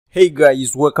Hey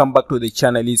guys, welcome back to the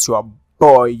channel. It's your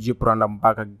boy Jipro and I'm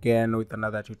back again with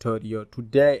another tutorial.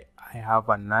 Today I have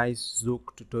a nice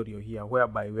Zouk tutorial here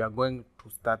whereby we are going to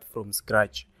start from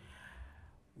scratch.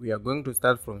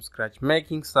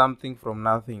 Making something from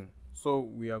nothing. So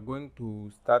we are going to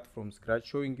start from scratch,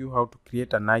 showing you how to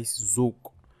create a nice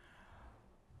Zouk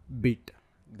beat.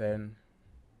 Then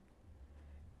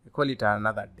we call it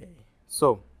another day.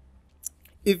 So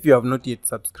if you have not yet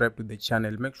subscribed to the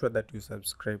channel, make sure that you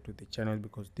subscribe to the channel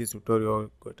because this tutorial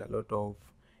got a lot of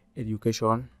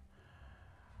education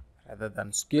rather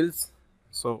than skills.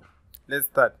 So let's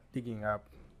start digging up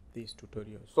this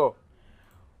tutorial. So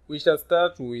we shall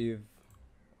start with,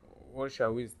 what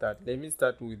shall we start? Let me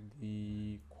start with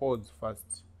the chords first.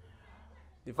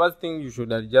 The first thing you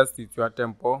should adjust is your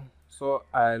tempo. So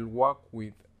I'll work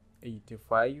with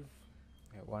 85.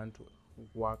 I want to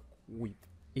work with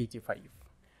 85.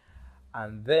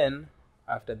 And then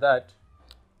after that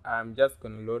I'm just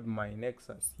going to load my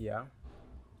Nexus here.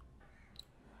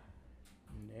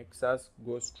 Nexus,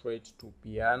 go straight to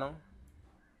piano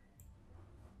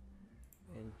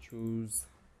and choose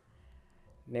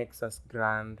Nexus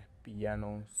Grand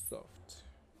Piano Soft.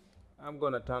 I'm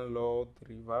going to turn low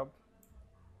the reverb.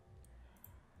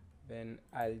 Then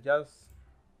I'll just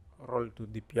roll to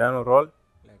the piano roll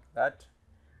like that.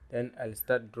 Then I'll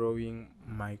start drawing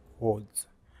my chords.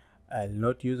 I'll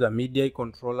not use a MIDI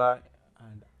controller,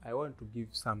 and I want to give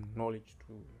some knowledge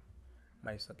to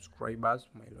my subscribers,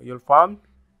 my loyal fans,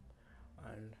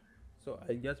 and so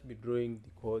I'll just be drawing the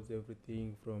chords,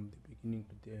 everything from the beginning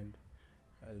to the end.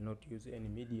 I'll not use any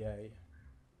MIDI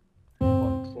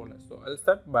controller. So I'll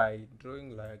start by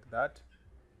drawing like that.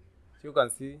 So you can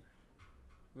see,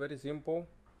 very simple.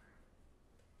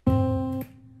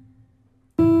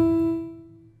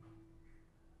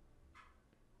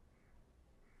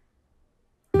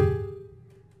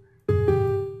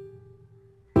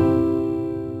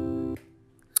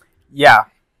 Yeah.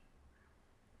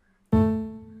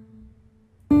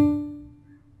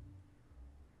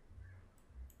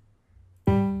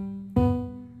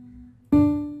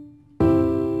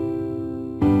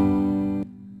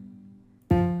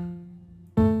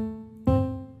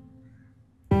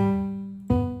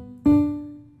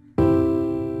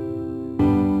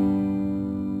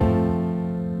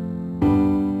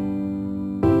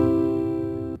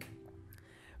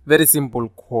 Very simple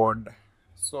chord.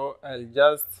 So I'll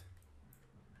just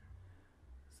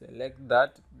select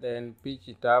that, then pitch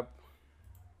it up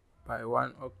by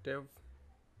 1 octave.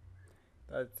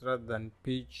 That's rather than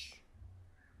pitch.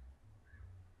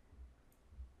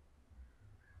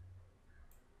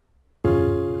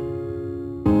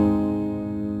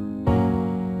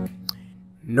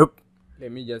 Nope.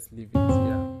 Let me just leave it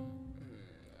here.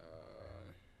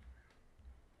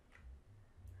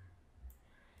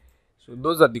 So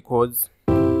those are the chords.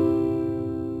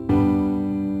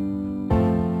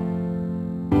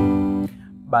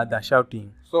 But they're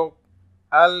shouting. So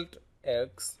Alt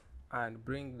X and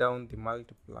bring down the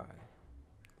multiply.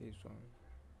 This one.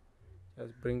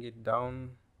 Just bring it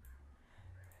down.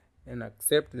 Then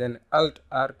accept. Then Alt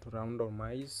R to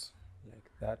randomize like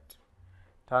that.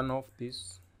 Turn off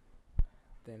this.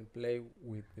 Then play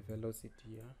with the velocity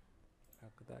here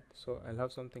like that. So I'll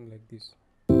have something like this.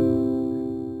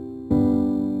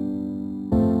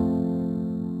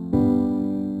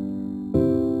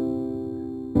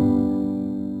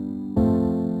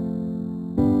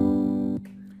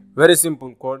 Very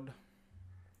simple chord.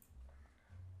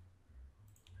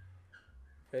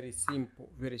 Very simple.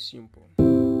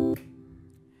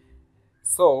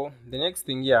 So the next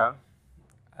thing here,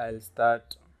 I'll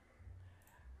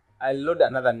load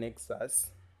another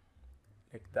Nexus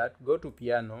like that. Go to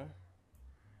piano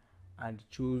and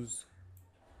choose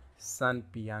Sun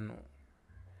Piano.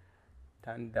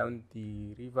 Turn down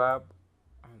the reverb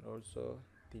and also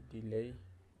the delay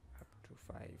up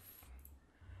to 5.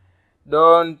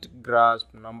 Don't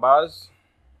grasp numbers,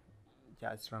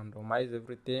 just randomize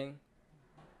everything.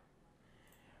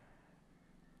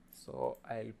 So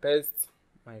I'll paste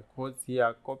my chords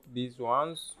here, copy these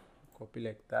ones, copy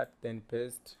like that, then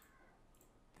paste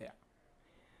there.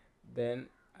 Then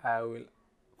I will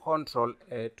Control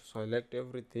A to select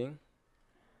everything,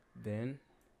 then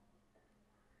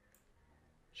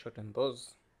shorten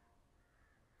those.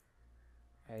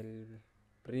 I'll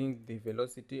bring the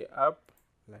velocity up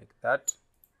like that.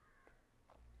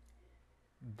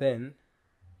 Then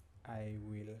I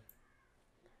will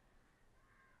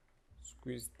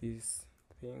squeeze these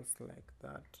things like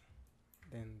that,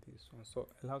 then this one. So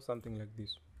I'll have something like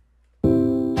this.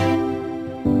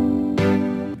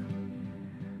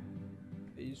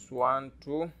 This one,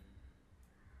 2.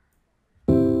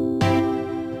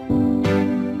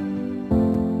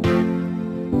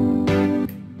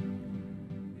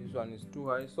 one is too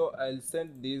high, so I'll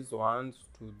send these ones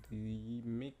to the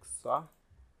mixer,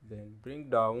 then bring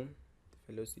down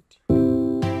the velocity.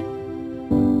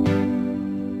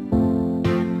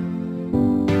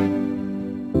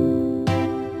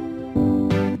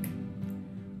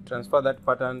 Transfer that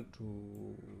pattern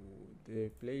to the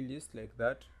playlist like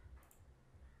that.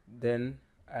 Then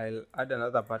I'll add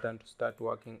another pattern to start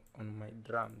working on my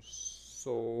drums.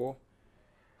 So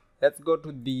let's go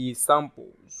to the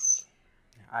samples.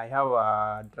 I have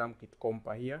a drum kit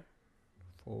compa here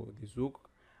for the Zouk.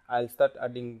 I'll start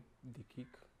adding the kick.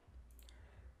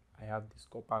 I have this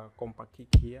compa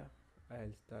kick here.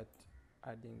 I'll start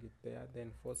adding it there.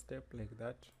 Then 4-step like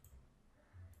that.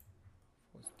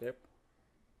 4-step.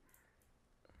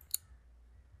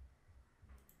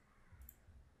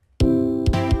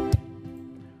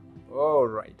 All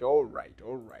right.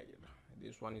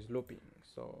 This one is looping,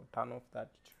 so turn off that.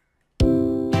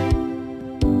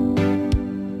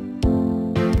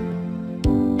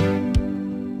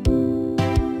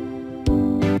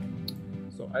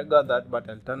 So I got that, but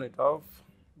I'll turn it off.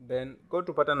 Then go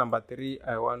to pattern number 3.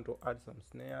 I want to add some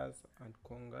snares and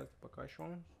congas,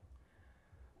 percussion.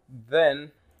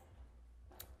 Then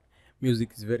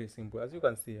music is very simple. As you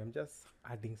can see, I'm just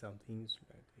adding some things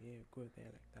like here, go there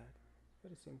like that.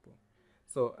 Very simple.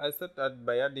 So I started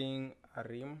by adding a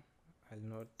rim. I'll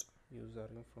not use a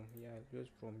rim from here. I'll use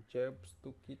from Jeb's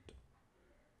to kit.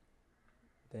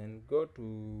 Then go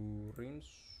to rims.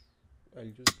 I'll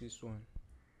use this one.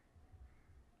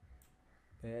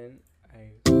 Then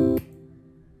I'll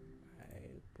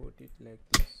put it like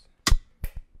this.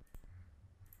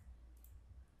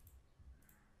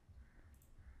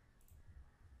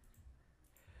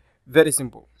 Very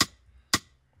simple.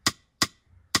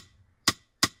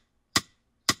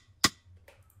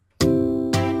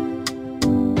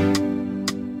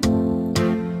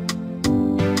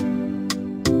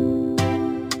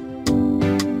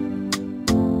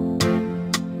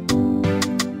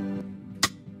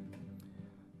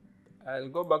 I'll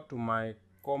go back to my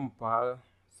compa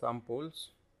samples.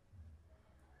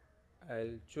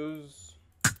 I'll choose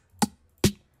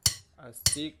a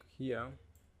stick here,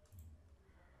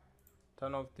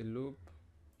 turn off the loop,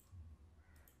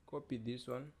 copy this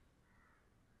one,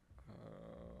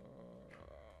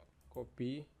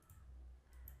 copy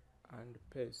and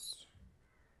paste.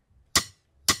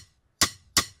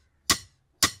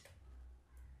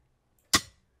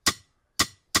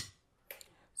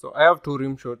 So I have 2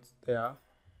 rim shots there.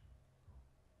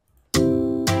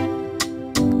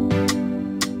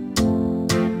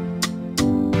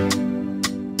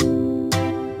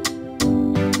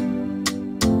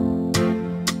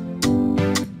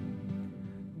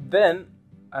 Then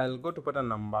I'll go to pattern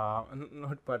number,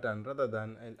 not pattern, rather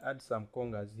than I'll add some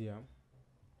congas here.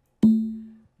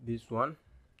 This one.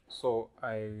 So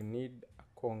I need a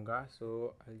conga,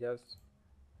 so I'll just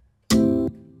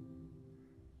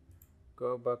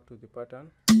go back to the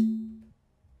pattern.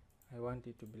 I want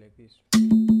it to be like this.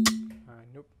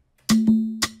 Nope.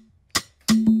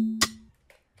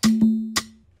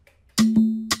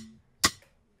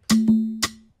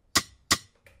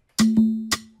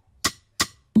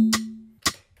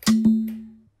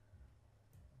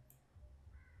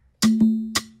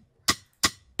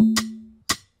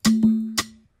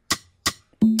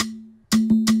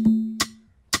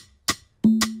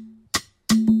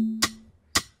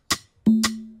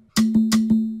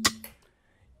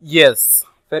 Yes,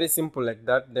 very simple like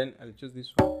that. Then I'll choose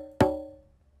this one,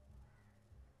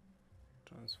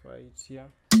 transfer it here.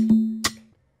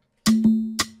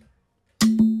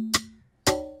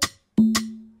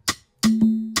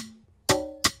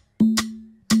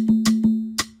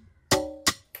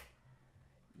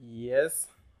 Yes,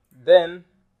 then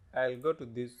I'll go to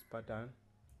this pattern,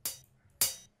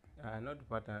 not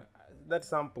pattern, that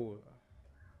sample,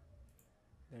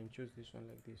 then choose this one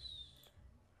like this,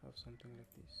 have something like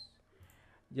this,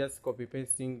 just copy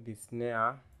pasting the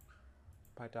snare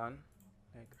pattern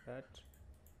like that,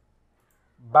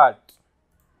 but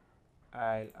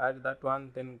I'll add that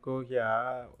one, then go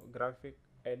here, graphic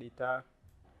editor,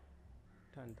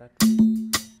 turn that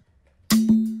one.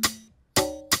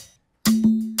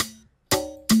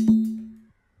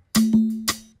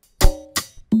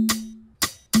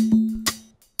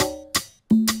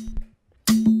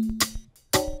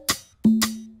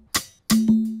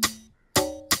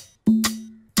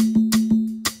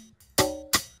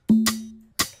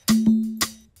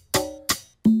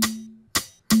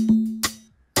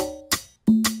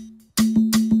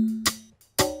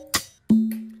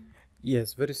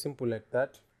 Yes, very simple like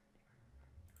that.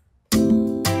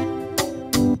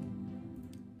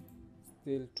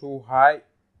 Still too high.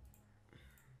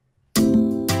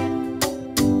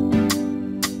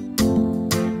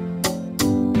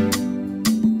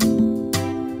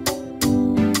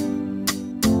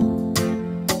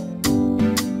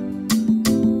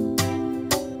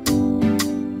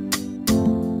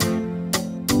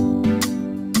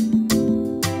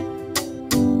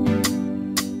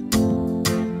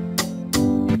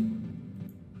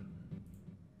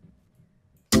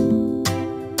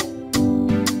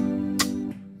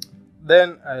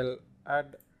 Then I'll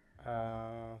add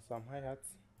some hi-hats.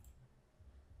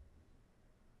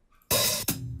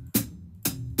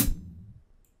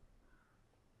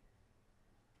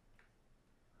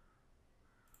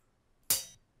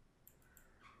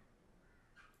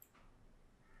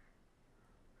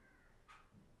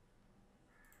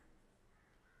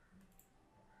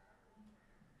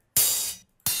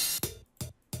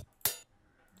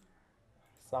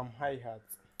 Some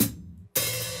hi-hats.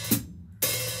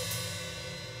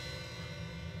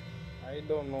 I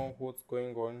don't know what's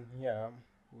going on here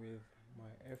with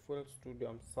my FL Studio.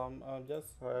 I'm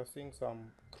just seeing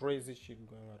some crazy shit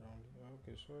going around here.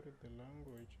 Okay, sorry, the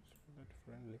language is not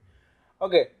friendly.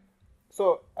 Okay,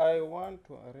 so I want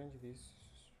to arrange this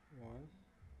one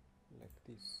like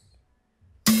this.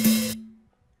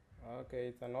 Okay,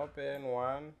 it's an open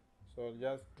one, so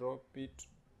just drop it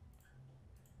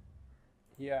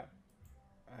here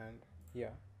and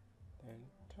here, then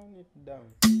turn it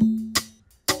down.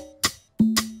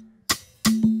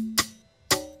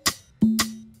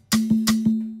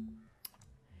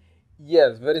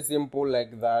 Yes, very simple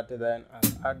like that. Then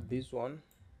I'll add this one,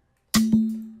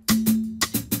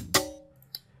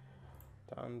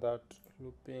 turn that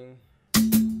looping.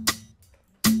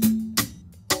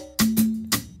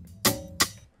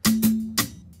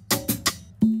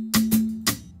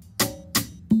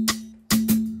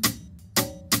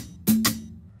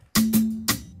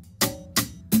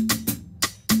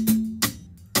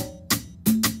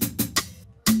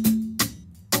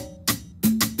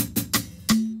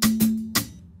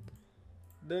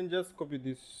 Then just copy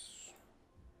this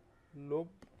loop,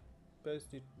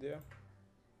 paste it there.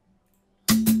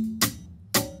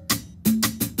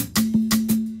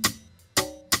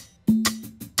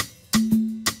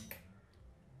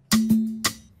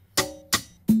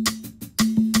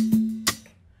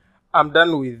 I'm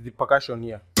done with the percussion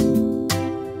here.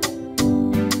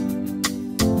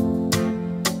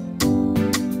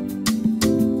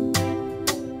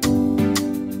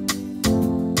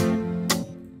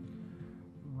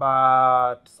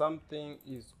 But something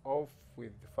is off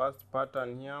with the first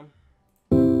pattern here.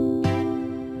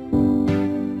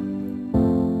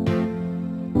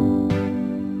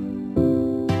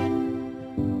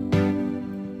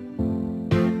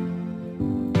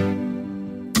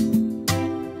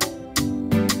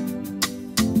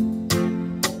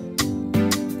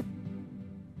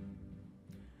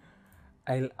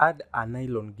 I'll add a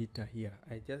nylon guitar here.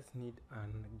 I just need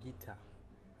a guitar.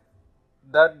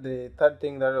 That's the third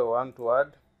thing that I want to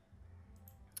add.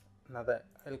 Now that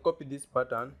I'll copy this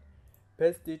pattern,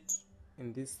 paste it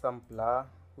in this sampler,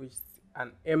 which is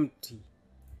an empty.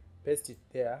 Paste it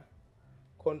there.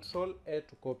 Control A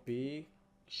to copy,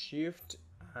 shift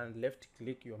and left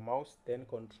click your mouse, then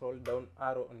control down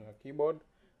arrow on your keyboard.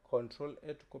 Control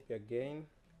A to copy again,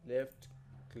 left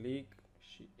click,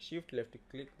 shift left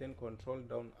click, then control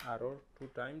down arrow 2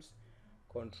 times.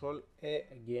 Control A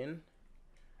again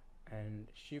and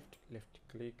shift left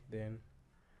click, then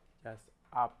just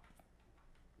up,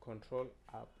 control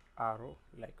up arrow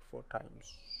like 4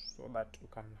 times, so that you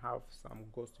can have some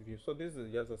ghost view. So this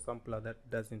is just a sampler that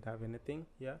doesn't have anything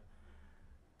here,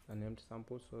 an empty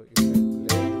sample. So if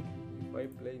I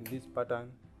play in this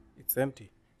pattern, it's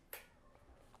empty.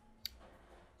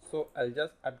 So I'll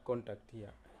just add contact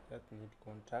here. I just need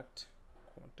contact.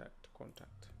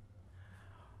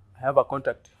 I have a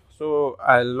contact, so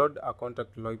I'll load a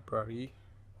contact library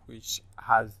which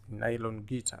has nylon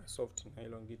guitar, soft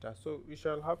nylon guitar. So we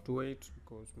shall have to wait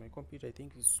because my computer I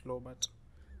think is slow, but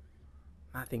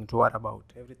nothing to worry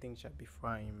about. Everything shall be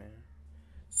fine, man.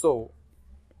 So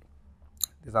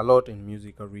there's a lot in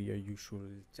music career. You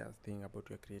should just think about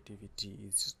your creativity.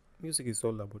 Music is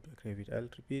all about your creativity. I'll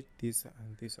repeat this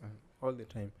and all the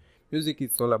time. Music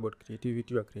is all about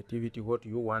creativity, your creativity, what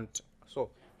you want. So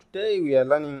today we are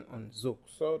learning on Zouk.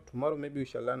 So tomorrow maybe we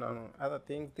shall learn on other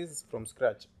things. This is from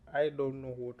scratch. I don't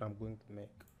know what I'm going to make.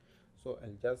 So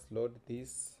I'll just load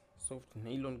this soft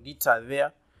nylon guitar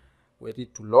there, ready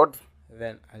to load.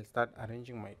 Then I'll start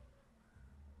arranging my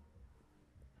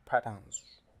patterns.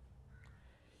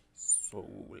 So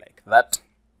like that.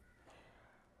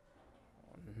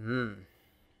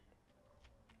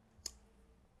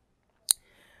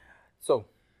 So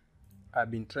I've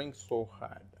been trying so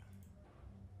hard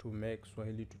to make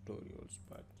Swahili tutorials,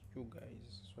 but you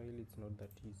guys, Swahili is not that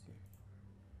easy.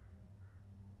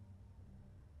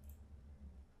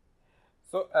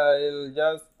 So I'll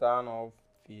just turn off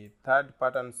the third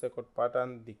pattern, second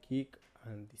pattern, the kick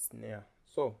and the snare.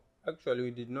 So actually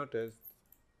we did not test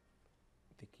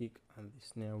the kick and the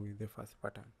snare with the first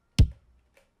pattern.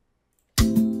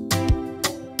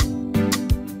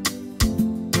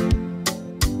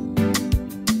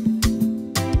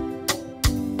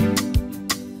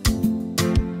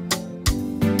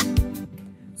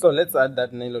 So let's add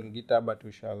that nylon guitar, but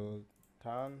we shall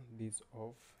turn this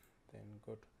off, then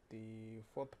go to the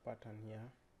fourth pattern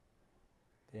here,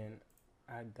 then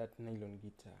add that nylon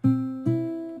guitar.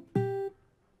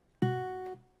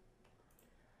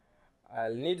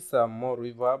 I'll need some more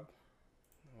reverb.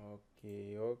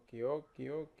 Okay.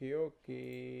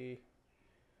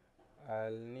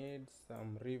 I'll need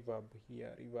some reverb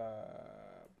here.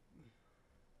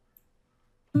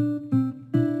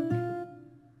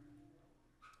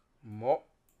 More.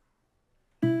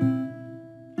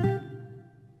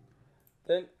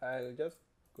 Then I'll just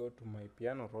go to my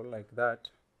piano roll like that,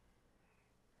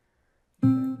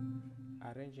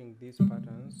 arranging these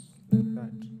patterns like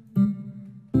that.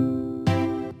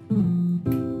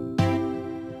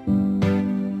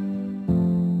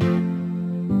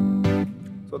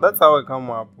 So that's how I come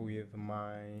up with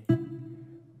my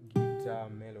guitar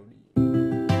melody.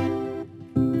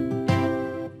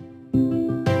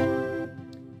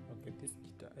 Okay, this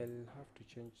guitar, I'll have to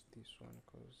change this one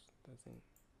because it doesn't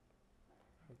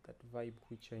have that vibe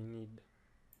which I need.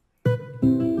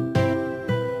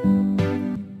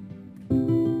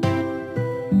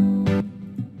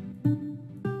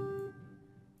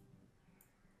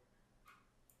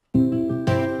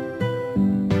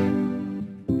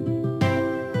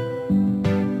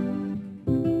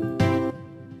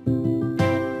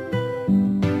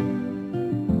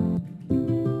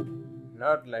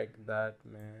 Not like that,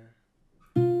 man.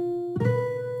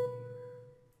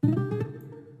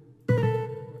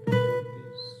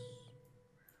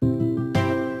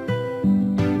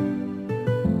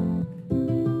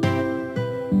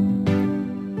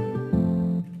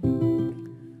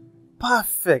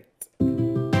 Perfect.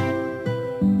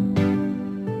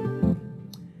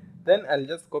 Then I'll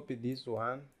just copy this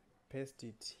one, paste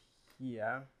it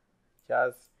here.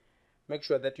 Just make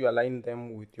sure that you align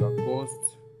them with your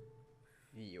ghost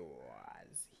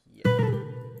viewers here.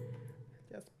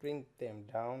 Just bring them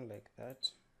down like that.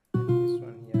 And this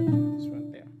one here, and this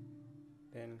one there.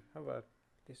 Then have a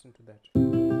listen to that.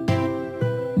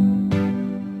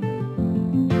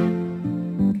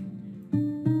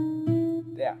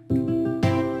 There.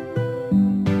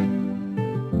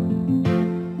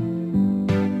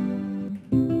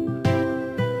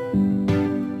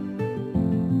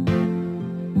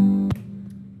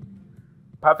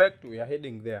 Perfect, we are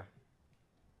heading there.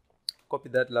 Copy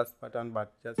that last pattern,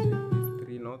 but just hit these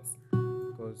 3 notes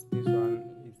because this one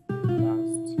is the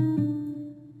last.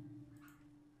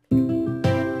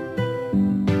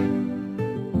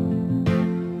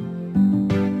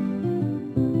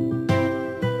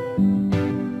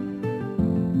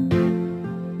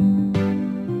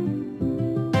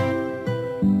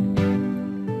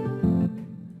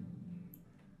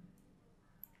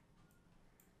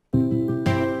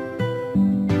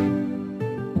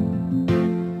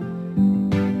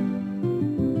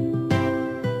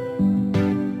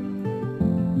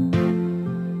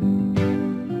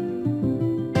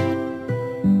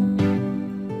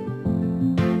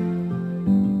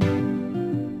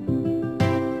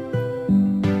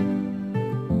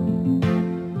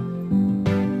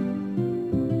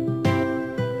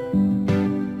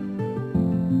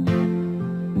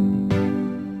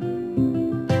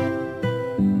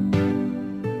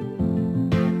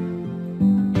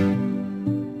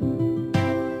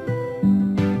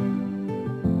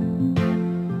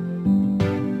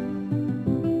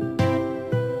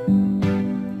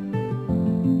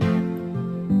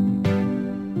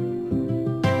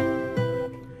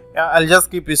 I'll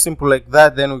just keep it simple like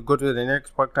that. Then we go to the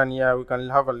next pattern here. We can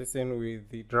have a listen with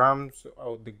the drums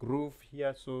or the groove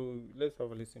here. So let's have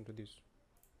a listen to this.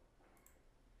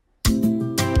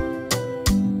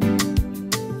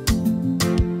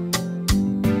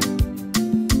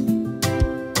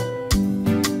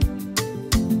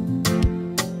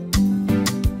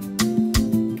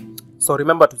 So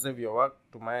remember to save your work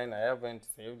to mine. I haven't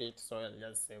saved it, so I'll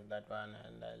just save that one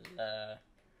and I'll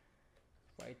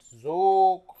write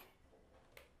Zouk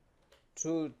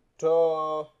Zouk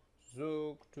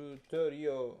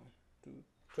tutorial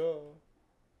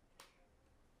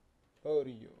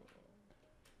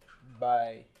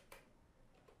by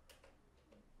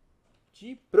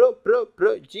G Pro.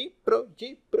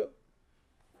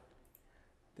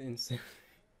 Then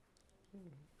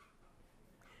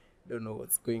don't know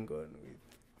what's going on with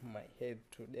my head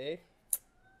today,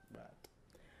 but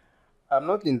I'm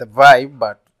not in the vibe.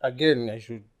 But again, I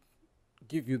should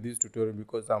give you this tutorial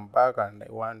because I'm back and I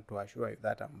want to assure you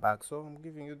that I'm back. So I'm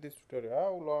giving you this tutorial.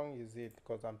 How long is it?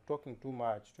 Because I'm talking too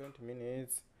much. 20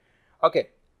 minutes.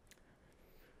 Okay.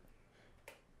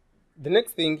 The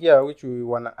next thing here which we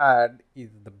want to add is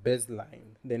the bass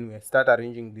line. Then we start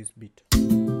arranging this beat.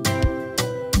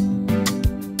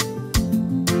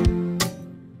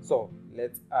 So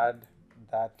let's add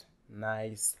that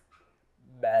nice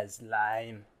bass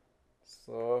line.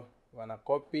 So wanna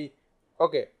copy.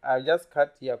 Okay, I'll just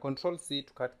cut here, Control C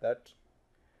to cut that,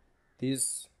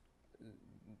 this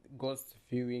ghost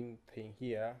viewing thing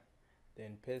here,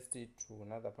 then paste it to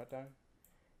another pattern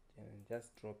and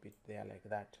just drop it there like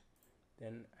that.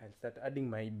 Then I'll start adding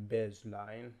my bass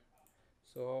line.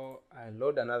 So I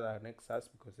load another Nexus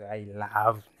because I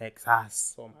love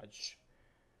Nexus so much.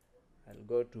 I'll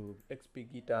go to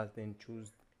XP Guitars, then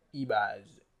choose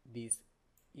E-Bass, this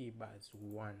E-Bass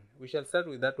 1. We shall start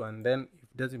with that one, then if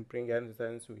it doesn't bring any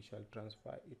sense, we shall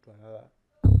transfer it to another.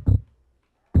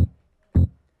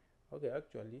 Okay,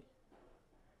 actually,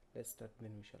 let's start,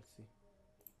 then we shall see.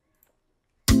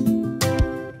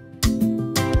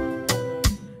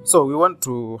 So we want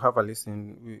to have a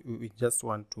listen, we just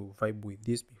want to vibe with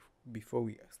this before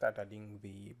we start adding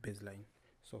the bass line.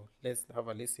 So let's have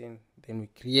a listen, then we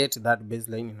create that bass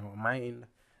line in our mind,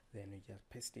 then we just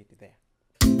paste it there.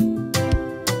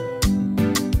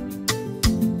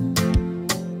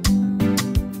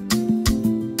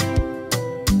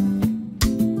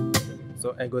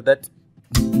 So I got that.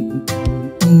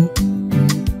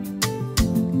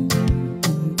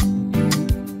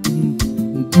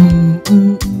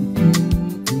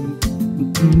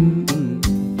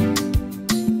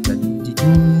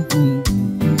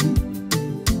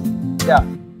 Yeah,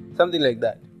 something like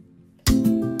that.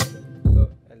 So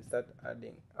I'll start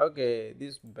adding. Okay,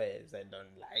 this bass, I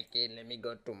don't like it. Let me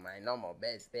go to my normal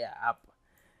bass there, up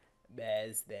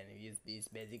bass, then use this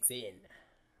basic scene.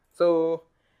 So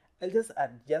I'll just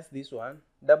adjust this one,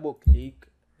 double click,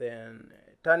 then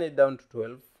turn it down to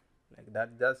 12 like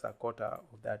that, just a quarter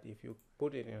of that. If you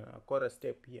put it in a quarter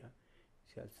step here,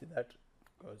 you shall see that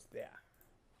goes there.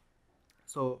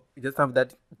 So you just have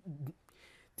that.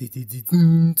 Yeah.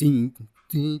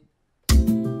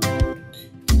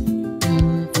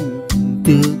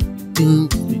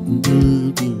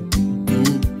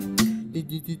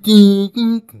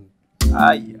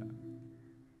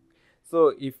 So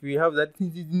if we have that,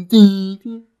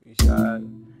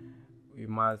 we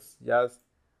must just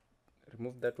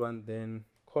remove that one, then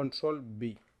Control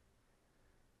B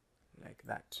like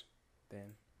that.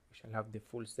 Then we shall have the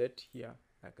full set here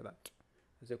like that,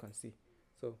 as you can see.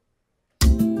 So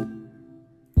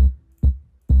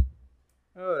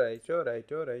all right.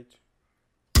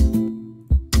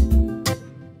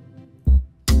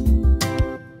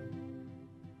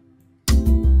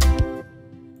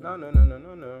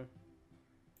 No.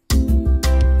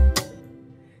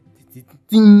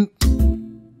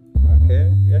 Okay,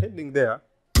 we are heading there.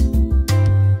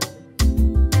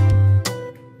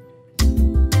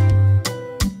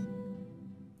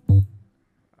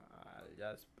 I'll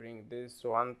just bring this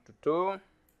 1 to 2.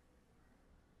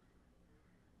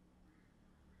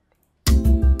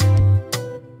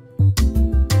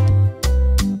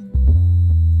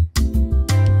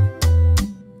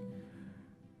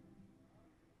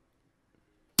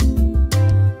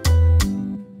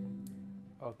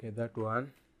 Okay, that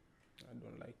one, I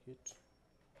don't like it.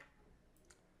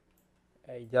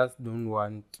 I just don't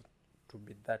want to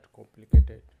be that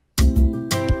complicated.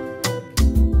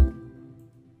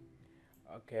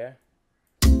 Okay.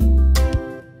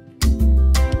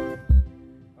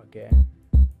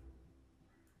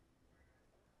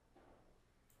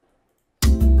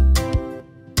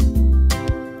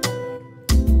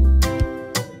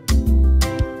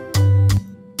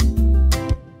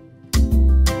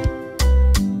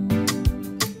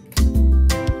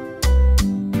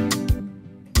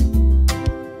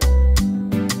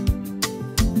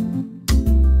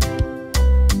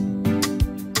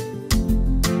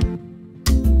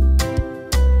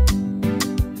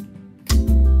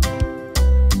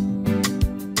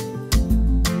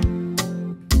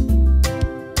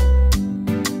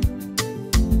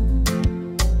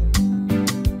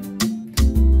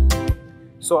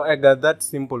 So I got that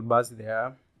simple bass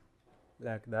there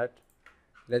like that.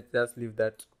 Let's just leave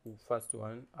that first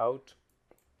one out.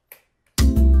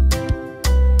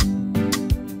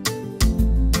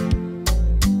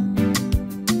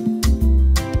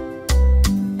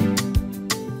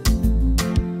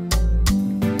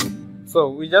 So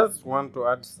we just want to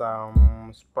add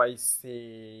some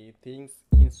spicy things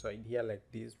inside here like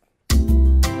this.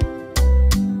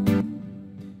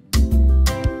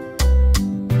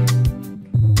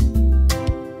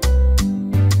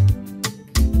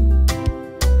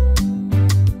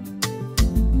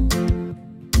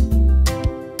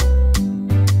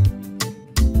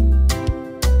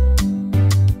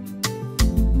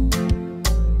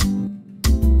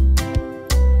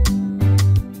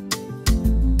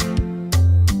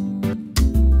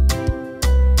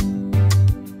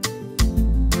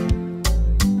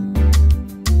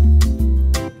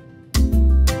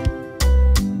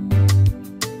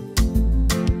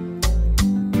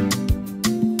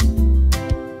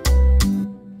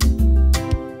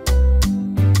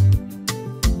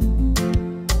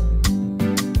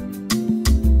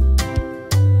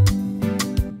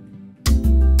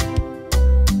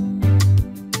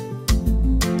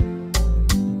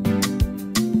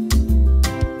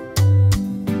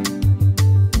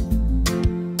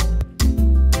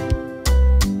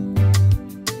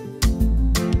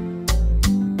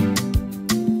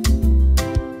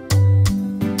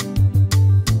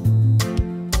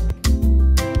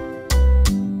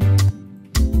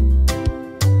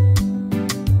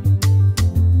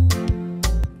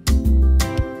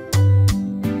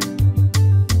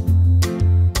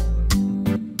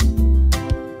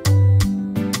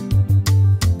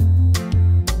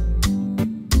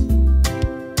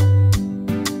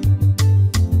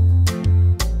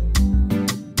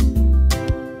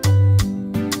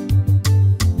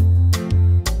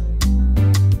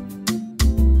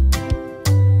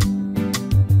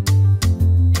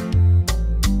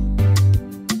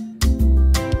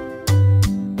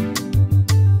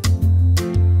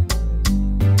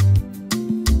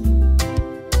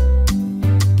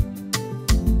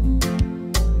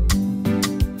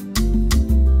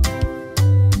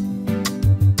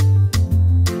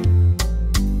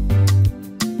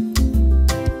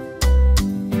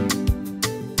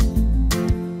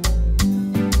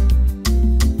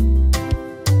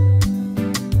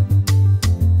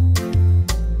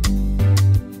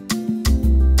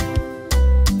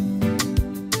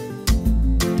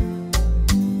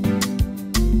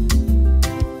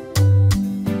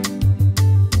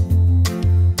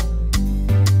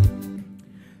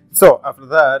 So after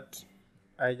that,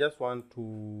 I just want to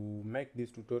make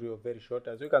this tutorial very short.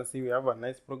 As you can see, we have a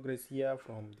nice progress here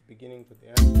from the beginning to the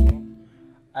end.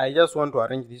 So I just want to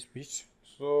arrange this pitch.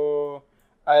 So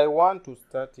I want to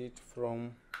start it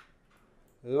from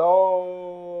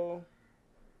low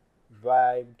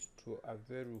vibe to a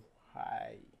very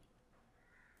high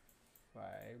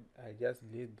vibe. I just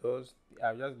delete those.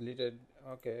 I've just deleted.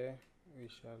 Okay, we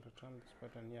shall return this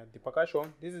pattern here. The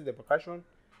percussion. This is the percussion.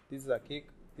 This is a kick.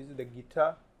 This is the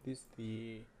guitar. This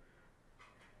is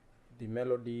the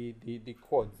melody, the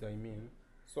chords, I mean.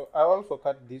 So I also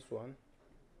cut this one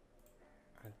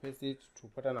and paste it to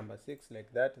pattern number 6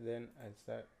 like that. Then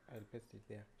I'll paste it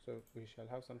there. So we shall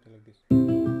have something like this.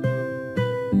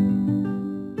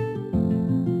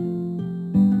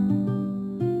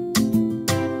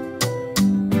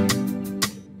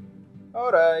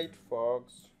 Alright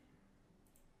folks,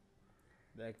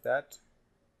 like that,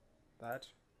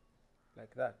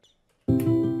 like that.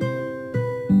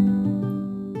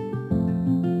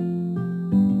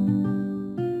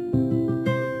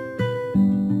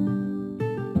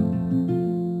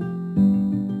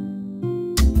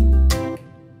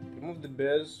 Remove the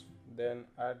bass, then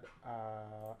add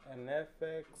an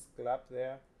FX clap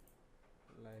there,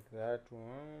 like that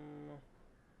one.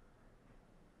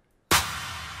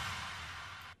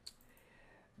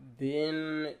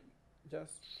 Then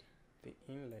just the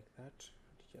in like that,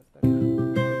 just like that.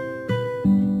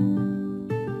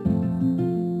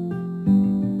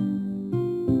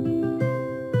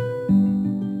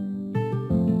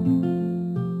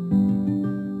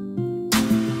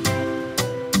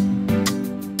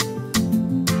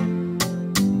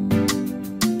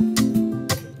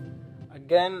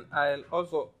 Again, I'll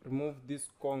also remove this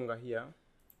conga here,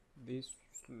 this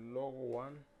low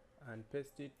one, and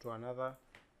paste it to another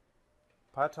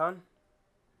pattern.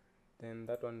 Then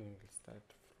that one will start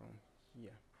from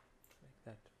here like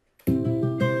that.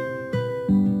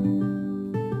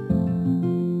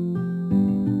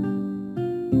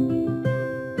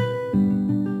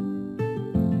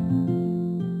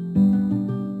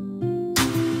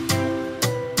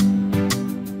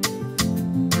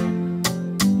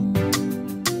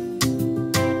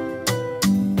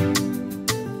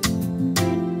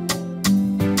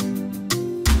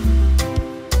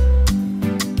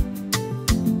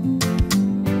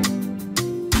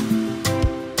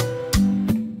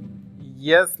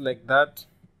 Yes, like that.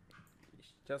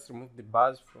 Just remove the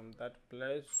bars from that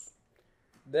place.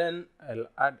 Then I'll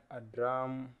add a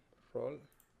drum roll.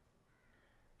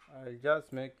 I'll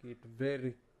just make it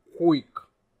very quick.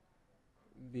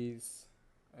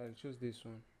 I'll choose this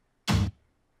one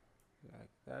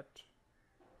like that.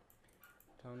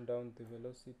 Turn down the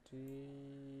velocity.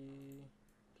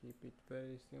 Keep it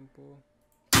very simple.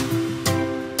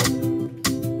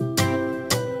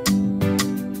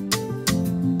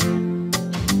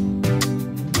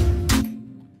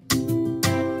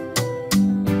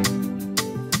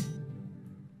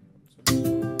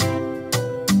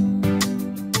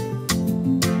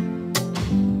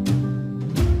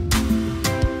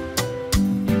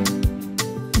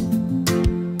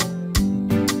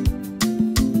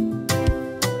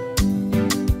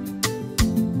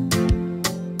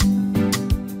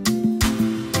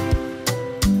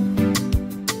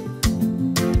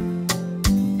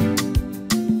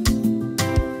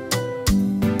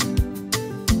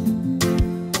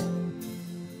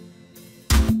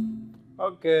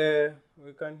 Okay,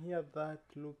 we can hear that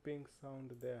looping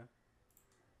sound there.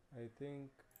 I think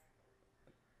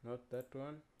not that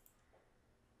one,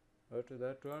 not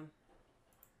that one,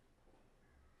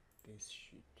 this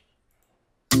shit.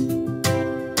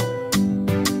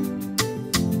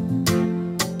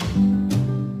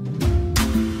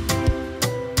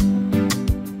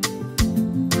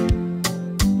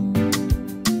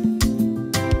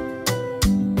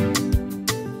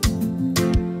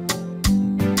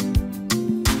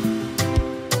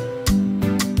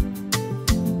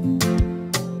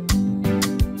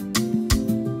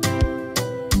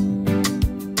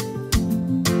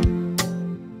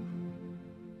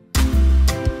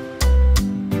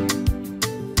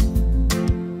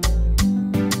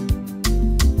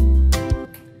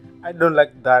 I don't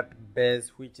like that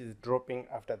bass which is dropping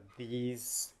after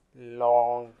this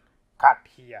long cut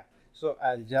here, so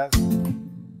I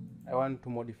want to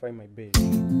modify my bass.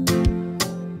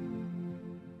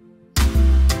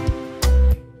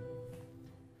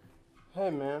 Hey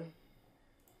man,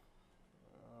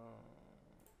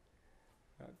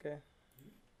 okay,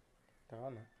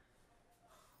 taona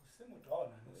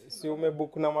si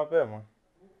umebook na mapema?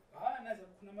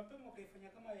 Kuna mapema ukaifanya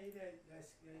kama ile ya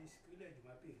siku ile ya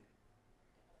Jumapili.